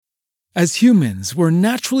As humans, we're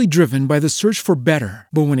naturally driven by the search for better.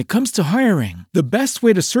 But when it comes to hiring, the best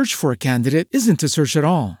way to search for a candidate isn't to search at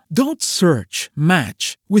all. Don't search,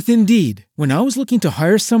 match with Indeed. When I was looking to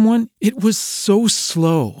hire someone, it was so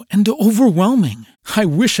slow and overwhelming. I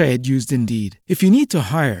wish I had used Indeed. If you need to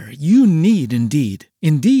hire, you need Indeed.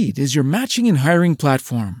 Indeed is your matching and hiring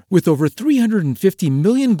platform with over 350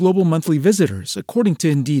 million global monthly visitors, according to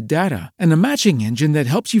Indeed data, and a matching engine that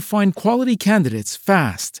helps you find quality candidates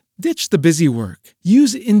fast. Ditch the busy work.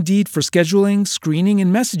 Use Indeed for scheduling, screening,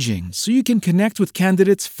 and messaging so you can connect with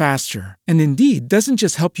candidates faster. And Indeed doesn't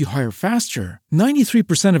just help you hire faster.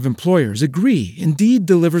 93% of employers agree Indeed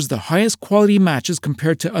delivers the highest quality matches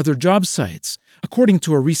compared to other job sites, according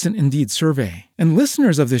to a recent Indeed survey. And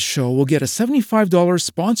listeners of this show will get a $75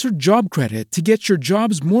 sponsored job credit to get your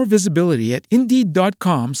jobs more visibility at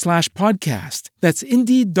Indeed.com/podcast. That's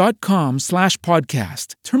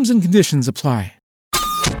Indeed.com/podcast. Terms and conditions apply.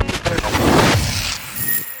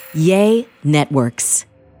 Yay Networks.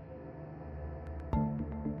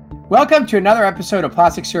 Welcome to another episode of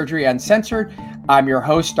Plastic Surgery Uncensored. I'm your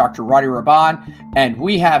host, Dr. Rady Rahban, and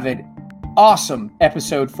we have an awesome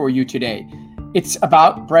episode for you today. It's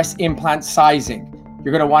about breast implant sizing.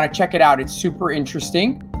 You're going to want to check it out. It's super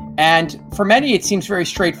interesting. And for many, it seems very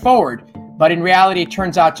straightforward, but in reality, it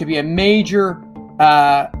turns out to be a major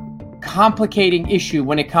complicating issue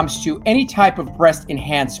when it comes to any type of breast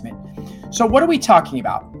enhancement. So what are we talking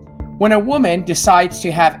about? When a woman decides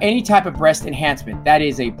to have any type of breast enhancement, that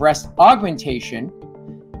is a breast augmentation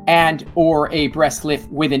and or a breast lift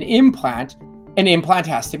with an implant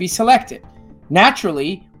has to be selected.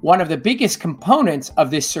 Naturally, one of the biggest components of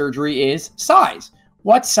this surgery is size.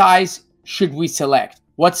 What size should we select?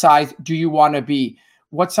 What size do you want to be?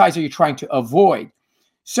 What size are you trying to avoid?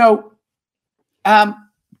 So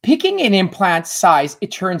picking an implant size,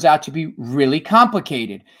 it turns out to be really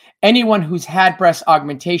complicated. Anyone who's had breast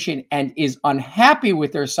augmentation and is unhappy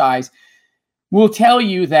with their size will tell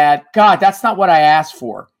you that, God, that's not what I asked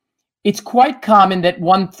for. It's quite common that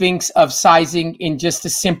one thinks of sizing in just the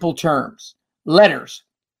simple terms, letters,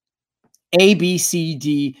 A, B, C,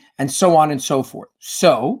 D, and so on and so forth.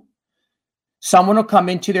 So someone will come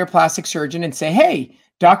into their plastic surgeon and say, hey,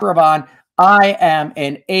 Dr. Rahban, I am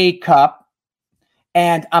an A cup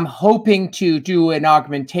and I'm hoping to do an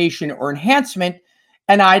augmentation or enhancement,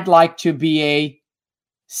 and I'd like to be a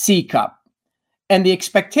C cup. And the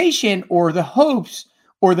expectation or the hopes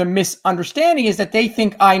or the misunderstanding is that they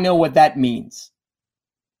think I know what that means.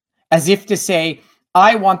 As if to say,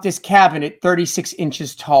 I want this cabinet 36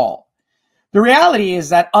 inches tall. The reality is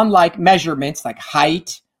that unlike measurements like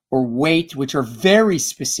height or weight, which are very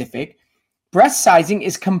specific, breast sizing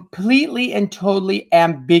is completely and totally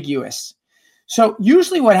ambiguous. So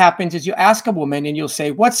usually what happens is you ask a woman and you'll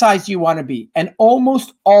say, what size do you want to be? And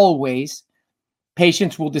almost always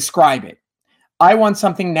patients will describe it. I want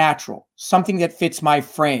something natural, something that fits my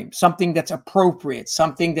frame, something that's appropriate,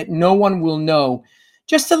 something that no one will know,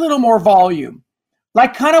 just a little more volume,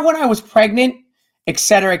 like kind of when I was pregnant, et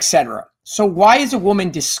cetera, et cetera. So why is a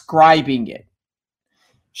woman describing it?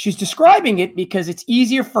 She's describing it because it's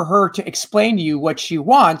easier for her to explain to you what she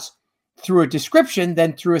wants through a description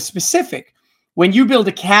than through a specific. When you build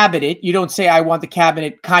a cabinet, you don't say, I want the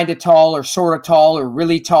cabinet kind of tall or sort of tall or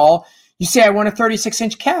really tall. You say, I want a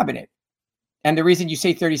 36-inch cabinet. And the reason you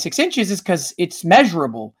say 36 inches is because it's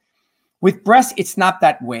measurable. With breasts, it's not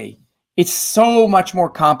that way. It's so much more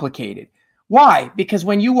complicated. Why? Because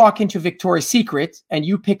when you walk into Victoria's Secret and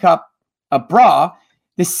you pick up a bra,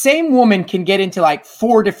 the same woman can get into like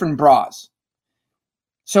 4 different bras.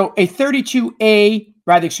 So a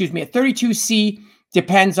 32C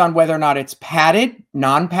depends on whether or not it's padded,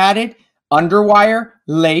 non-padded, underwire,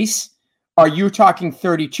 lace. Are you talking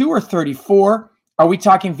 32 or 34? Are we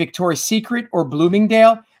talking Victoria's Secret or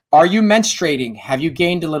Bloomingdale? Are you menstruating? Have you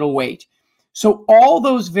gained a little weight? So all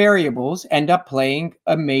those variables end up playing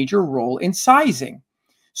a major role in sizing.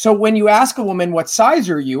 So when you ask a woman, what size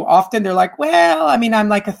are you? Often they're like, well, I mean, I'm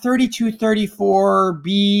like a 32, 34,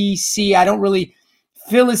 B, C. I don't really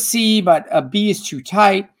feel a C, but a B is too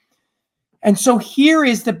tight. And so here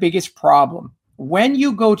is the biggest problem. When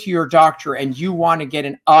you go to your doctor and you want to get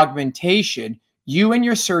an augmentation, you and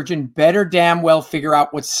your surgeon better damn well figure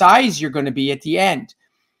out what size you're going to be at the end.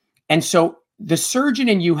 And so the surgeon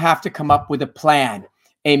and you have to come up with a plan,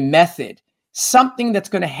 a method, something that's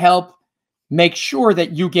going to help make sure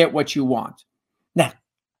that you get what you want. Now,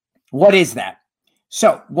 what is that?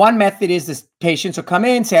 So one method is this: patients will come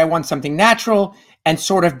in, say, I want something natural, and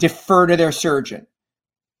sort of defer to their surgeon.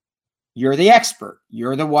 You're the expert.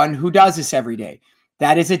 You're the one who does this every day.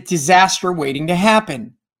 That is a disaster waiting to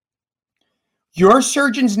happen. Your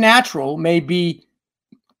surgeon's natural may be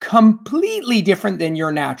completely different than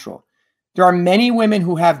your natural. There are many women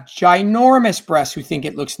who have ginormous breasts who think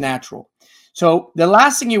it looks natural. So the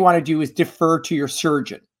last thing you want to do is defer to your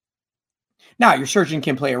surgeon. Now, your surgeon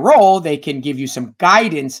can play a role. They can give you some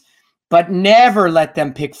guidance, but never let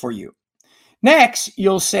them pick for you. Next,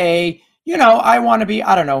 you'll say, I want to be,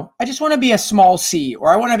 I just want to be a small C,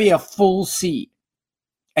 or I want to be a full C.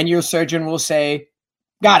 And your surgeon will say,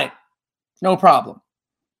 got it. No problem.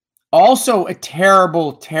 Also a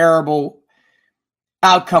terrible, terrible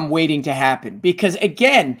outcome waiting to happen, because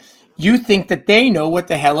again, you think that they know what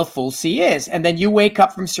the hell a full C is. And then you wake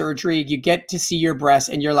up from surgery, you get to see your breasts,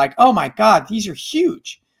 and you're like, oh my God, these are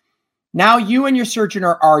huge. Now you and your surgeon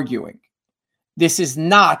are arguing. This is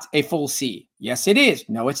not a full C. Yes, it is.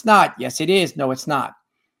 No, it's not. Yes, it is. No, it's not.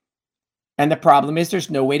 And the problem is there's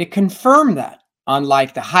no way to confirm that.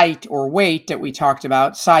 Unlike the height or weight that we talked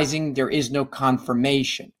about, sizing, there is no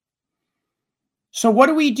confirmation. So what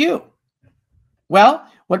do? Well,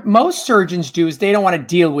 what most surgeons do is they don't want to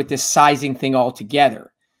deal with this sizing thing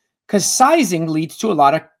altogether, because sizing leads to a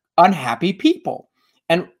lot of unhappy people.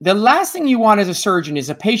 And the last thing you want as a surgeon is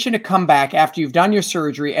a patient to come back after you've done your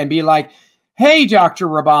surgery and be like, hey, Dr.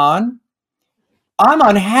 Raban, I'm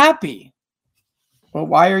unhappy. Well,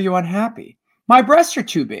 why are you unhappy? My breasts are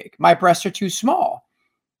too big. My breasts are too small.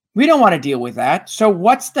 We don't want to deal with that. So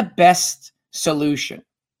what's the best solution?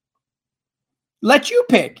 Let you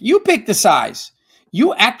pick. You pick the size.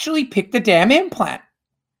 You actually pick the damn implant.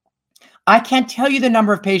 I can't tell you the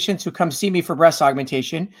number of patients who come see me for breast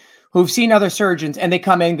augmentation who've seen other surgeons and they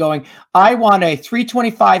come in going, I want a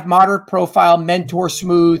 325 moderate profile Mentor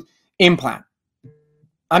Smooth implant.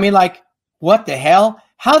 I mean, like, what the hell?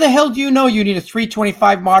 How the hell do you know you need a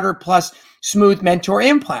 325 moderate plus smooth Mentor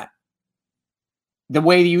implant? The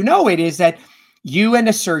way you know it is that you and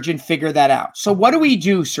the surgeon figure that out. So what do we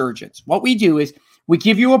do, surgeons? What we do is we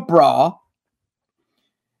give you a bra.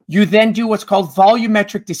 You then do what's called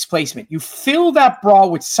volumetric displacement. You fill that bra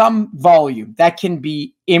with some volume. That can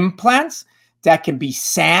be implants, that can be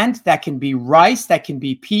sand, that can be rice, that can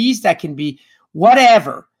be peas, that can be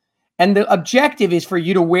whatever. And the objective is for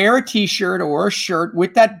you to wear a t-shirt or a shirt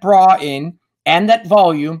with that bra in and that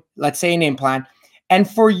volume, let's say an implant, and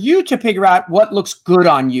for you to figure out what looks good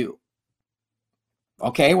on you.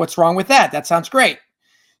 Okay, what's wrong with that? That sounds great.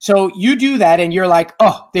 So you do that and you're like,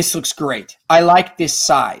 oh, this looks great. I like this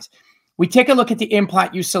size. We take a look at the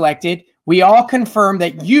implant you selected. We all confirm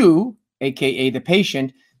that you, aka the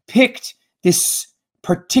patient, picked this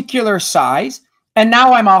particular size, and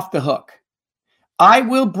now I'm off the hook. I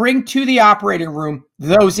will bring to the operating room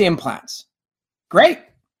those implants. Great.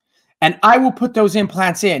 And I will put those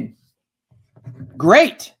implants in.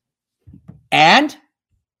 Great. And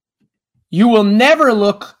you will never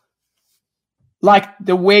look like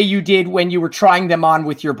the way you did when you were trying them on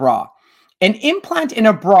with your bra. An implant in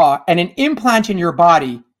a bra and an implant in your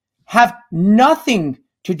body have nothing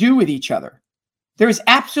to do with each other. There is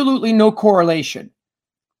absolutely no correlation.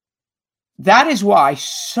 That is why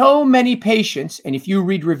so many patients, and if you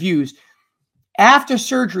read reviews, after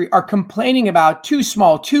surgery are complaining about too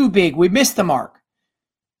small, too big, we missed the mark.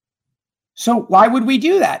 So why would we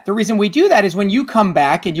do that? The reason we do that is when you come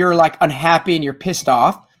back and you're like unhappy and you're pissed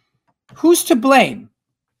off, who's to blame?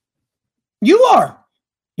 You are.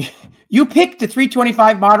 You picked the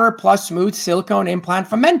 325 moderate plus smooth silicone implant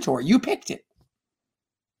from Mentor. You picked it.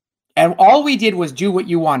 And all we did was do what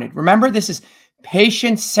you wanted. Remember, this is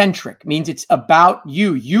patient-centric, means it's about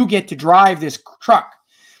you. You get to drive this truck.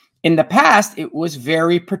 In the past, it was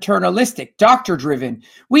very paternalistic, doctor-driven.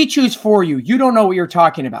 We choose for you. You don't know what you're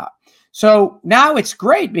talking about. So now it's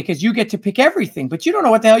great because you get to pick everything, but you don't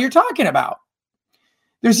know what the hell you're talking about.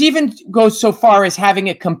 There's even goes so far as having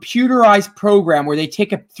a computerized program where they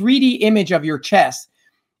take a 3D image of your chest,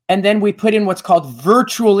 and then we put in what's called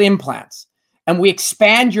virtual implants, and we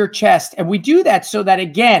expand your chest. And we do that so that,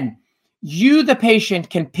 again, you, the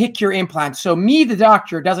patient, can pick your implant. So me, the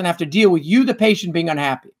doctor, doesn't have to deal with you, the patient, being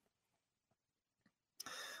unhappy.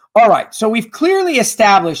 All right. So we've clearly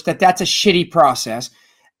established that that's a shitty process.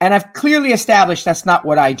 And I've clearly established that's not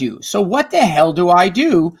what I do. So what the hell do I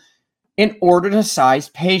do in order to size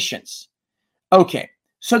patients? Okay.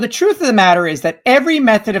 So the truth of the matter is that every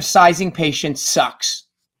method of sizing patients sucks.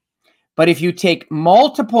 But if you take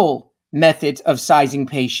multiple methods of sizing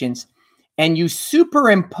patients and you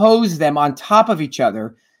superimpose them on top of each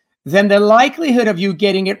other, then the likelihood of you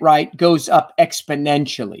getting it right goes up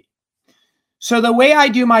exponentially. So the way I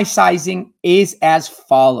do my sizing is as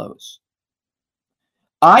follows.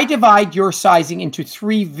 I divide your sizing into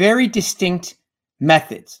three very distinct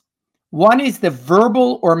methods. One is the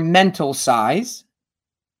verbal or mental size.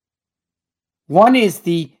 One is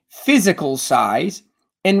the physical size.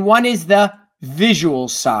 And one is the visual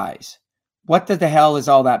size. What the hell does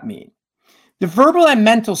all that mean? The verbal and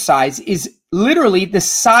mental size is literally the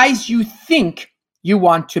size you think you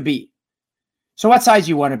want to be. So what size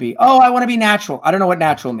you want to be? Oh, I want to be natural. I don't know what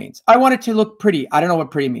natural means. I want it to look pretty. I don't know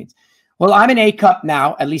what pretty means. Well, I'm an A cup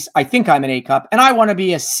now. At least I think I'm an A cup. And I want to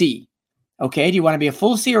be a C. Okay, do you want to be a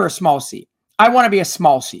full C or a small C? I want to be a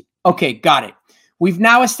small C. Okay, got it. We've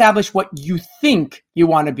now established what you think you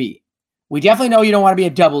want to be. We definitely know you don't want to be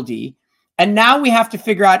a double D. And now we have to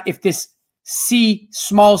figure out if this C,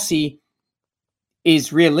 small c,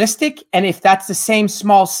 is realistic, and if that's the same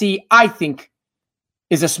small c I think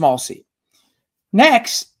is a small c.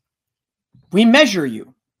 Next, we measure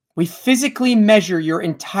you. We physically measure your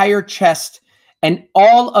entire chest and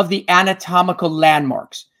all of the anatomical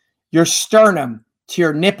landmarks. Your sternum to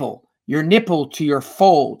your nipple to your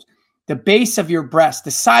fold, the base of your breast,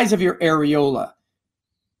 the size of your areola.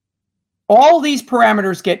 All these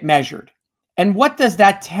parameters get measured. And what does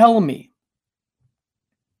that tell me?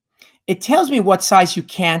 It tells me what size you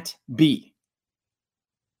can't be.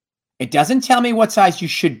 It doesn't tell me what size you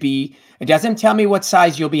should be. It doesn't tell me what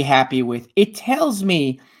size you'll be happy with. It tells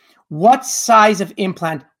me what size of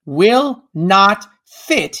implant will not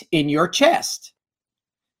fit in your chest.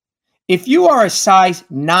 If you are a size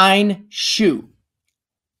 9 shoe,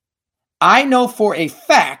 I know for a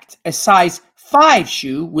fact a size 5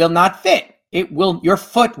 shoe will not fit. Your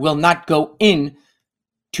foot will not go in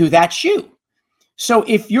to that shoe. So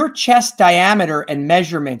if your chest diameter and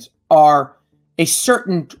measurements are a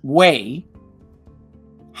certain way,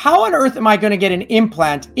 how on earth am I going to get an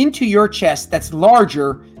implant into your chest that's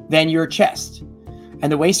larger than your chest?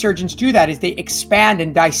 And the way surgeons do that is they expand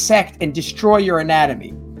and dissect and destroy your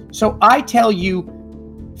anatomy. So I tell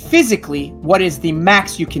you physically what is the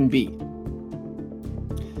max you can be.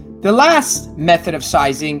 The last method of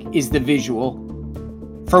sizing is the visual,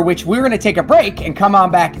 for which we're going to take a break and come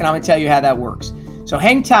on back and I'm going to tell you how that works. So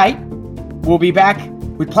hang tight. We'll be back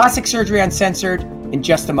with Plastic Surgery Uncensored in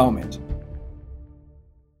just a moment.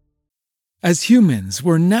 As humans,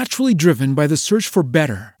 we're naturally driven by the search for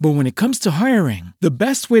better. But when it comes to hiring, the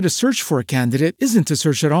best way to search for a candidate isn't to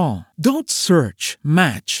search at all. Don't search,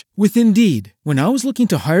 match with Indeed. When I was looking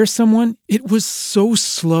to hire someone, it was so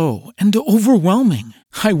slow and overwhelming.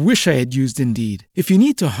 I wish I had used Indeed. If you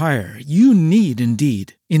need to hire, you need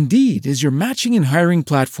Indeed. Indeed is your matching and hiring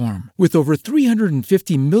platform with over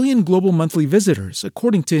 350 million global monthly visitors,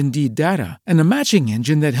 according to Indeed data, and a matching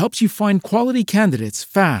engine that helps you find quality candidates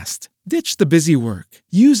fast. Ditch the busy work.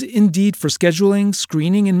 Use Indeed for scheduling,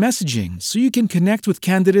 screening, and messaging so you can connect with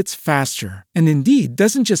candidates faster. And Indeed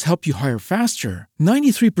doesn't just help you hire faster.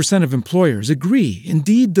 93% of employers agree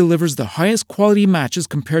Indeed delivers the highest quality matches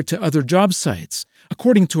compared to other job sites,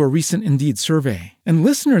 according to a recent Indeed survey. And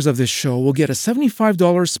listeners of this show will get a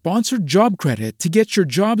 $75 sponsored job credit to get your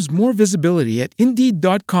jobs more visibility at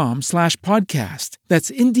Indeed.com/podcast. That's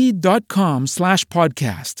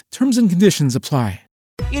Indeed.com/podcast. Terms and conditions apply.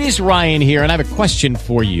 It is Ryan here, and I have a question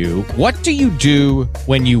for you. What do you do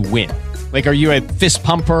when you win? Like, are you a fist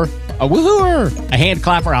pumper, a woohooer, a hand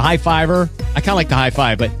clapper, a high fiver? I kind of like the high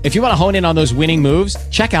five, but if you want to hone in on those winning moves,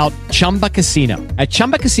 check out Chumba Casino. At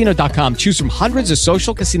ChumbaCasino.com, choose from hundreds of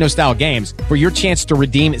social casino-style games for your chance to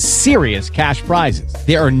redeem serious cash prizes.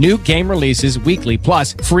 There are new game releases weekly,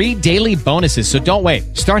 plus free daily bonuses, so don't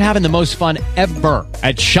wait. Start having the most fun ever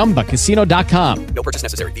at ChumbaCasino.com. No purchase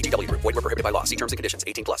necessary. VGW Group. Void where prohibited by law. See terms and conditions.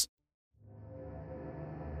 18+.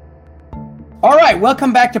 All right,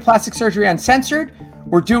 welcome back to Plastic Surgery Uncensored.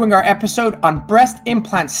 We're doing our episode on breast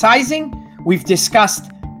implant sizing. We've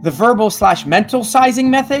discussed the verbal/mental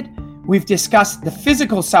sizing method. We've discussed the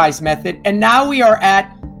physical size method. And now we are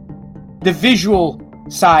at the visual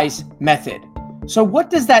size method. So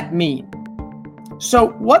what does that mean? So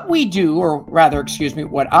what we do, or rather,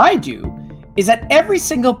 what I do, is that every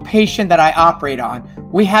single patient that I operate on,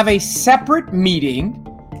 we have a separate meeting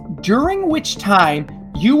during which time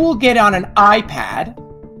you will get on an iPad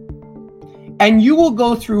and you will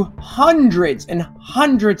go through hundreds and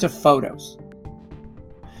hundreds of photos.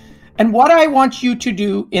 And what I want you to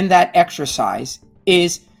do in that exercise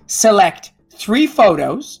is select 3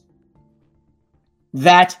 photos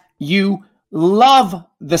that you love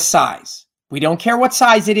the size. We don't care what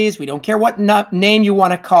size it is. We don't care what name you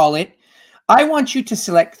want to call it. I want you to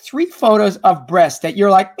select 3 photos of breast that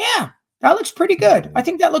you're like, yeah, that looks pretty good. I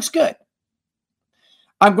think that looks good.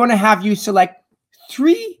 I'm going to have you select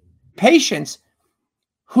 3 patients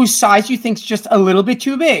whose size you think is just a little bit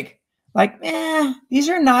too big. Like, these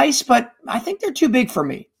are nice, but I think they're too big for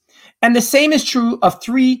me. And the same is true of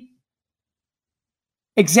 3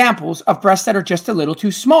 examples of breasts that are just a little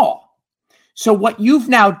too small. So what you've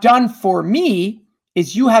now done for me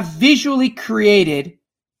is you have visually created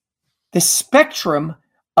the spectrum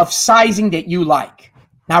of sizing that you like.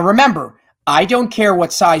 Now remember, I don't care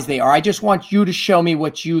what size they are. I just want you to show me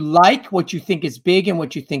what you like, what you think is big, and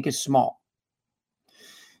what you think is small.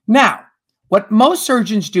 Now, what most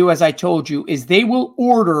surgeons do, as I told you, is they will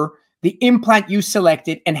order the implant you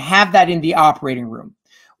selected and have that in the operating room.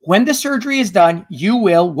 When the surgery is done, you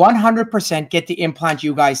will 100% get the implant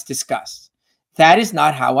you guys discussed. That is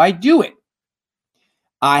not how I do it.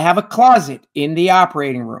 I have a closet in the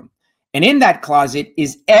operating room, and in that closet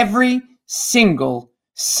is every single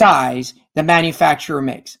size the manufacturer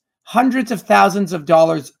makes. Hundreds of thousands of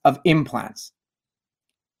dollars of implants.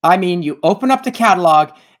 I mean, you open up the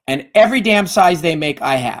catalog and every damn size they make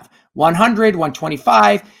I have. 100,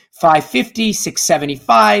 125, 550,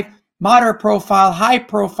 675, moderate profile, high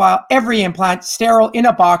profile, every implant, sterile, in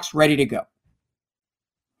a box, ready to go.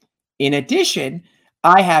 In addition,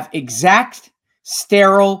 I have exact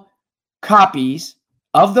sterile copies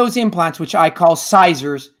of those implants, which I call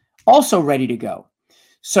sizers, also ready to go.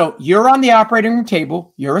 So you're on the operating room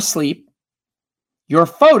table, you're asleep. Your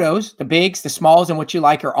photos, the bigs, the smalls, and what you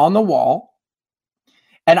like are on the wall.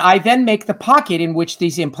 And I then make the pocket in which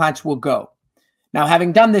these implants will go. Now,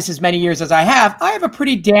 having done this as many years as I have a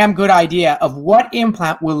pretty damn good idea of what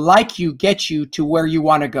implant will get you to where you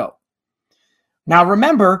want to go. Now,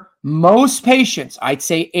 remember, most patients, I'd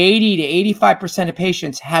say 80 to 85% of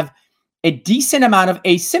patients, have a decent amount of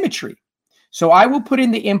asymmetry. So I will put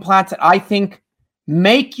in the implants that I think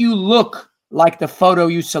make you look like the photo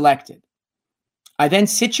you selected. I then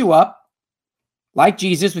sit you up like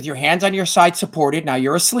Jesus with your hands on your side supported. Now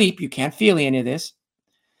you're asleep. You can't feel any of this.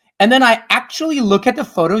 And then I actually look at the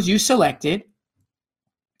photos you selected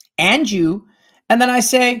and then I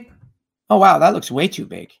say, oh, wow, that looks way too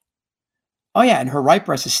big. Oh, yeah, and her right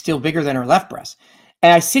breast is still bigger than her left breast.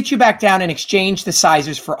 And I sit you back down and exchange the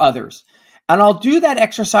sizes for others. And I'll do that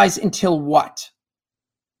exercise until what?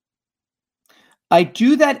 I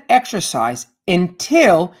do that exercise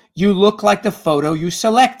until you look like the photo you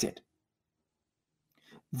selected.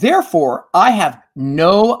 Therefore, I have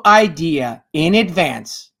no idea in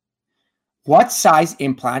advance what size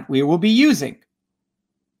implant we will be using.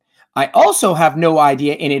 I also have no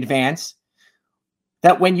idea in advance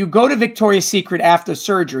that when you go to Victoria's Secret after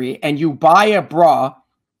surgery and you buy a bra,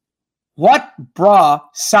 what bra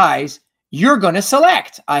size you're going to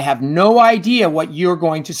select. I have no idea what you're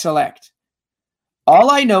going to select. All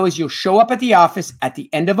I know is you'll show up at the office at the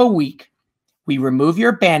end of a week. We remove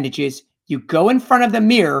your bandages. You go in front of the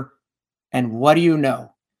mirror, and what do you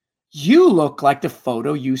know? You look like the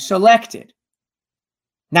photo you selected.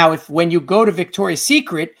 Now, if when you go to Victoria's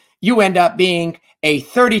Secret, you end up being a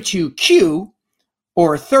 32Q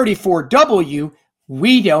or a 34W,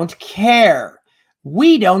 we don't care.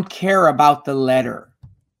 We don't care about the letter.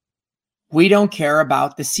 We don't care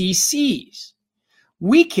about the CCs.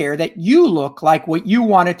 We care that you look like what you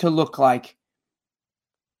wanted to look like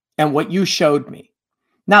and what you showed me.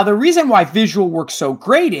 Now, the reason why visual works so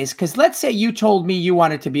great is because let's say you told me you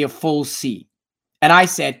wanted to be a full C. And I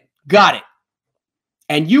said, got it.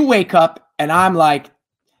 And you wake up and I'm like,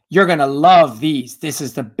 you're going to love these. This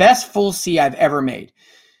is the best full C I've ever made.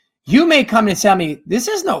 You may come and tell me, this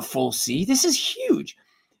is no full C. This is huge.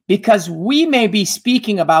 Because we may be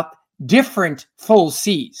speaking about different full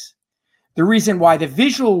Cs. The reason why the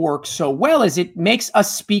visual works so well is it makes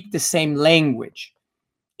us speak the same language.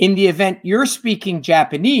 In the event you're speaking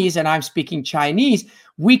Japanese and I'm speaking Chinese,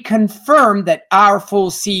 we confirm that our full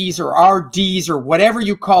Cs or our Ds or whatever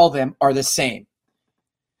you call them are the same.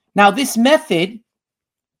 Now, this method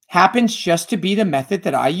happens just to be the method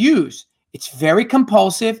that I use. It's very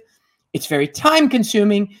compulsive. It's very time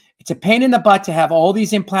consuming. It's a pain in the butt to have all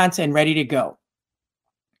these implants and ready to go.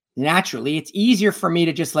 Naturally, it's easier for me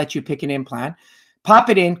to just let you pick an implant, pop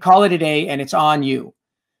it in, call it a day, and it's on you.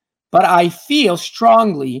 But I feel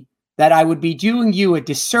strongly that I would be doing you a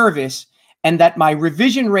disservice and that my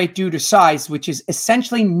revision rate due to size, which is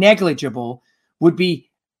essentially negligible, would be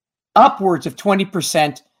upwards of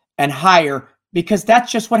 20% and higher because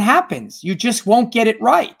that's just what happens. You just won't get it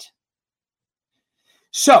right.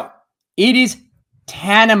 So it is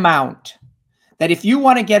tantamount that if you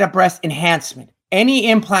want to get a breast enhancement, any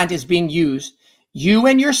implant is being used, you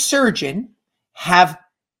and your surgeon have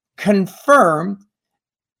confirmed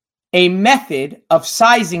a method of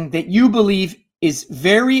sizing that you believe is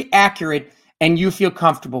very accurate and you feel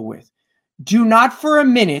comfortable with. Do not for a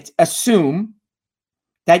minute assume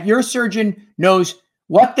that your surgeon knows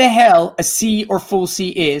what the hell a C or full C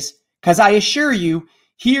is, Because I assure you,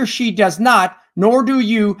 he or she does not, nor do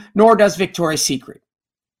you, nor does Victoria's Secret.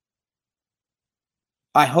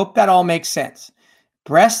 I hope that all makes sense.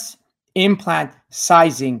 Breast implant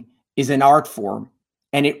sizing is an art form,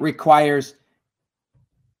 and it requires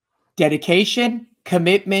dedication,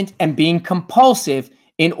 commitment, and being compulsive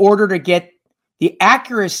in order to get the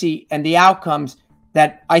accuracy and the outcomes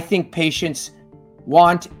that I think patients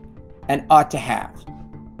want and ought to have.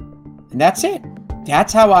 And that's it.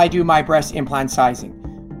 That's how I do my breast implant sizing.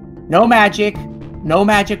 No magic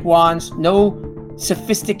wands, no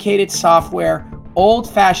sophisticated software,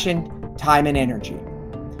 old-fashioned time and energy.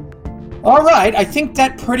 All right, I think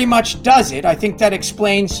that pretty much does it. I think that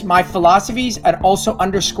explains my philosophies and also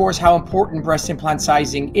underscores how important breast implant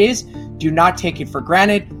sizing is. Do not take it for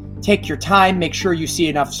granted. Take your time, make sure you see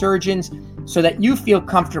enough surgeons so that you feel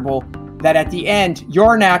comfortable that at the end,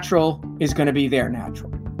 your natural is going to be their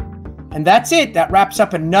natural. And that's it. That wraps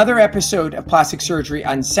up another episode of Plastic Surgery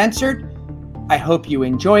Uncensored. I hope you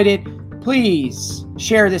enjoyed it. Please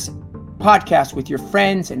share this podcast with your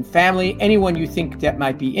friends and family, anyone you think that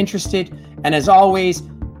might be interested. And as always,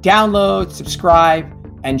 download, subscribe,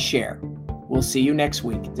 and share. We'll see you next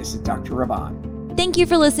week. This is Dr. Raban. Thank you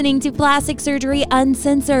for listening to Plastic Surgery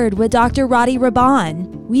Uncensored with Dr. Radi Raban.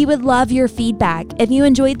 We would love your feedback. If you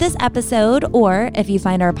enjoyed this episode or if you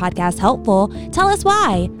find our podcast helpful, tell us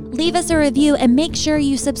why. Leave us a review and make sure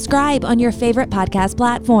you subscribe on your favorite podcast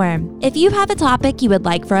platform. If you have a topic you would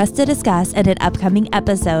like for us to discuss in an upcoming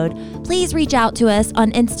episode, please reach out to us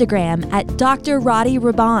on Instagram at Dr. Radi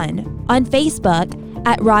Raban, on Facebook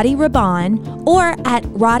at Radi Raban, or at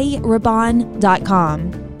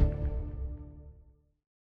RadiRaban.com.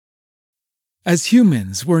 As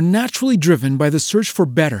humans, we're naturally driven by the search for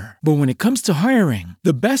better. But when it comes to hiring,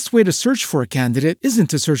 the best way to search for a candidate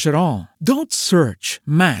isn't to search at all. Don't search,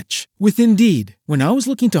 match with Indeed. When I was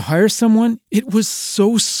looking to hire someone, it was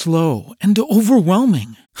so slow and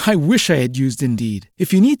overwhelming. I wish I had used Indeed.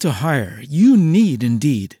 If you need to hire, you need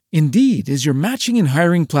Indeed. Indeed is your matching and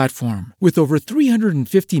hiring platform with over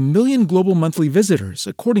 350 million global monthly visitors,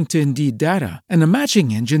 according to Indeed data, and a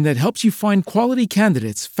matching engine that helps you find quality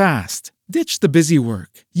candidates fast. Ditch the busy work.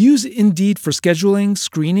 Use Indeed for scheduling,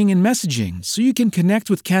 screening, and messaging so you can connect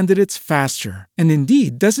with candidates faster. And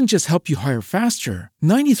Indeed doesn't just help you hire faster.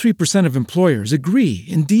 93% of employers agree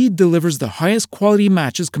Indeed delivers the highest quality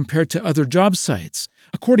matches compared to other job sites,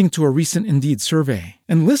 according to a recent Indeed survey.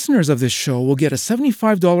 And listeners of this show will get a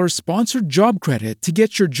 $75 sponsored job credit to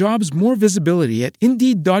get your jobs more visibility at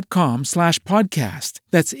Indeed.com/podcast.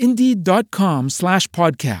 That's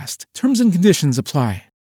Indeed.com/podcast. Terms and conditions apply.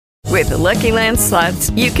 With the Lucky Land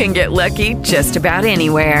Slots, you can get lucky just about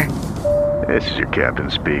anywhere. This is your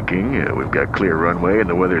captain speaking. We've got clear runway and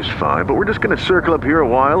the weather's fine, but we're just going to circle up here a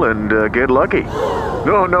while and get lucky.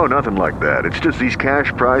 No, nothing like that. It's just these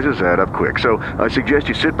cash prizes add up quick. So I suggest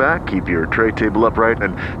you sit back, keep your tray table upright,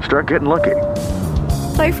 and start getting lucky.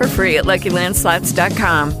 Play for free at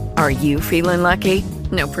LuckyLandSlots.com. Are you feeling lucky?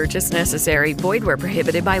 No purchase necessary. Void where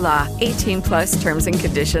prohibited by law. 18+ terms and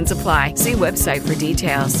conditions apply. See website for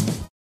details.